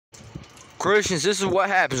Christians, this is what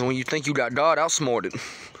happens when you think you got God outsmarted.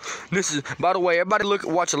 This is, by the way, everybody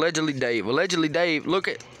watch Allegedly Dave. Allegedly Dave, look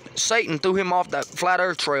at Satan threw him off that flat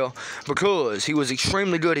earth trail because he was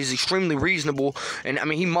extremely good. He's extremely reasonable. And, I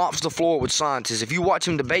mean, he mops the floor with scientists. If you watch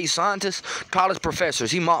him debate scientists, college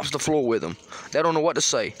professors, he mops the floor with them. They don't know what to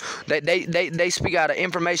say. They speak out of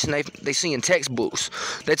information they see in textbooks.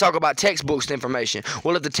 They talk about textbooks information.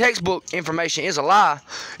 Well, if the textbook information is a lie,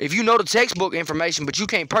 if you know the textbook information, but you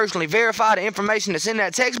can't personally verify the information that's in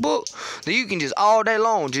that textbook, then you can just all day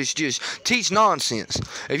long just teach nonsense.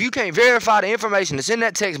 If you can't verify the information that's in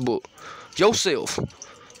that textbook yourself,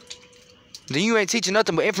 then you ain't teaching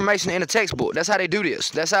nothing but information in a textbook. That's how they do this.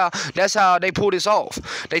 That's how they pull this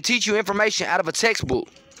off. They teach you information out of a textbook,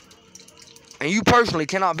 and you personally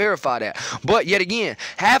cannot verify that. But yet again,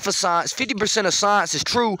 half of science, 50% of science is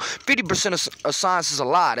true, 50% of science is a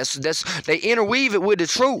lie. They interweave it with the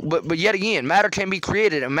truth, but yet again, matter can be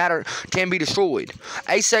created and matter can be destroyed.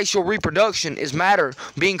 Asexual reproduction is matter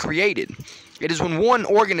being created. It is when one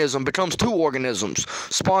organism becomes two organisms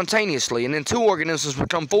spontaneously, and then two organisms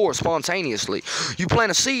become four spontaneously. You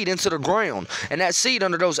plant a seed into the ground, and that seed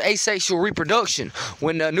undergoes asexual reproduction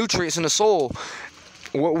when the nutrients in the soil,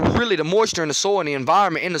 really the moisture in the soil and the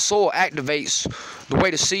environment in the soil, activates the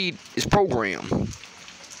way the seed is programmed.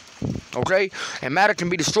 Okay? And matter can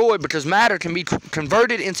be destroyed because matter can be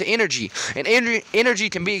converted into energy, and energy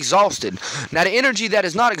can be exhausted. Now, the energy that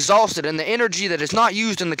is not exhausted and the energy that is not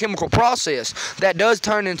used in the chemical process, that does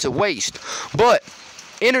turn into waste. But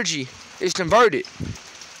energy is converted,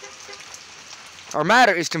 or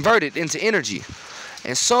matter is converted into energy,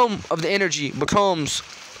 and some of the energy becomes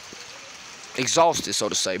exhausted, so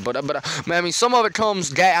to say. But I mean, some of it comes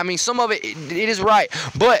some of it is right,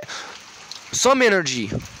 but some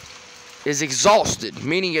energy is exhausted,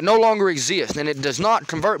 meaning it no longer exists and it does not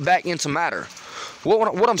convert back into matter.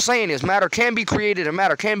 What I'm saying is matter can be created and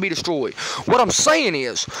matter can be destroyed. What I'm saying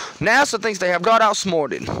is NASA thinks they have God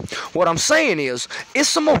outsmarted. What I'm saying is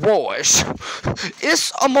it's a mirage.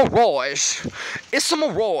 It's a mirage. It's a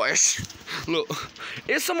mirage. Look,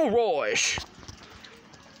 it's a mirage.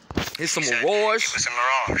 It's a mirage. It was a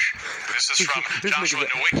mirage. This is from Joshua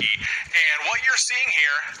Nowicki. And what you're seeing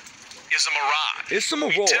here is a mirage. It's a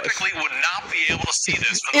mirage. We typically would not be able to see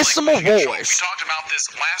this from the it's a lake. mirage. We talked about this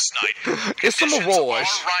last night. It's a mirage. Conditions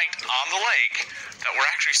are right on the lake that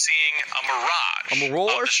we're actually seeing a mirage. A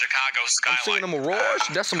mirage? Of the Chicago skyline. I'm seeing a mirage?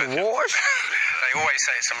 That's a mirage? They always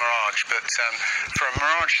say it's a mirage, but for a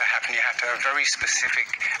mirage to happen, you have to have very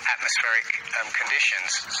specific atmospheric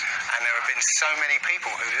conditions. And there have been so many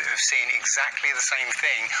people who have seen exactly the same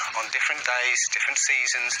thing on different days, different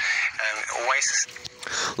seasons, always.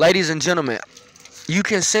 Ladies and gentlemen, you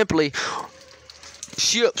can simply...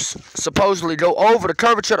 Ships supposedly go over the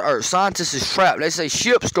curvature of the earth. Scientists is trapped. They say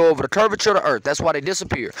ships go over the curvature of the earth. That's why they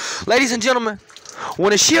disappear. Ladies and gentlemen,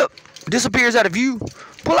 when a ship disappears out of view,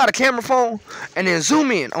 pull out a camera phone and then zoom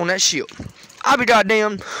in on that ship. I'll be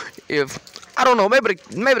goddamn if, I don't know, maybe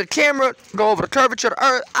the camera go over the curvature of the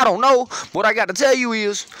earth. I don't know. What I got to tell you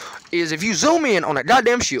is if you zoom in on that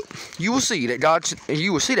goddamn ship, you will see that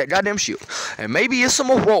goddamn ship. And maybe it's a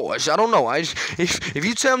mirage. I don't know. If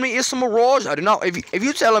you tell me it's a mirage, I do not. If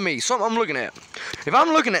you telling me something I'm looking at, if I'm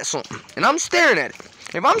looking at something and I'm staring at it,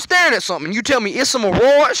 if I'm staring at something and you tell me it's a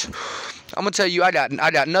mirage, I'm gonna tell you I got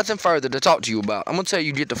nothing further to talk to you about. I'm gonna tell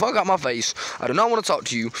you, get the fuck out my face. I do not want to talk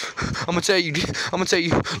to you. I'm gonna tell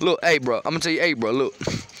you, look, hey bro. I'm gonna tell you, hey bro, look.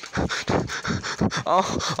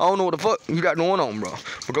 I don't know what the fuck you got going on, bro.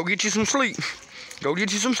 But go get you some sleep. Go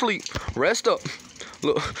get you some sleep. Rest up.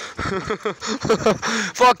 Look.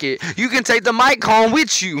 Fuck it. You can take the mic home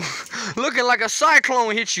with you. Looking like a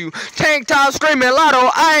cyclone hit you. Tank top screaming lotto,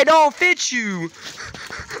 I don't fit you.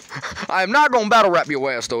 I am not gonna battle rap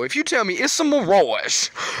your ass though. If you tell me it's a mirage,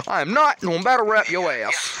 I am not gonna battle rap your ass.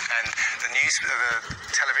 Yeah. And the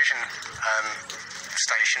television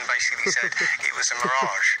station basically said it was a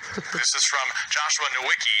mirage. This is from Joshua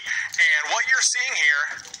Nowicki. And what you're seeing here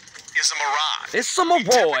is a mirage. It's a We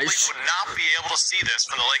typically mirage. would not be able to see this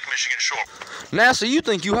from the Lake Michigan shore. NASA, you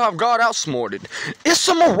think you have God outsmarted. It's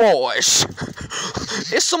a mirage.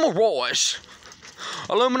 It's a mirage.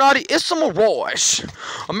 Illuminati, it's a mirage.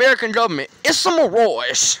 American government, it's a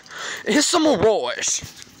mirage. It's a mirage.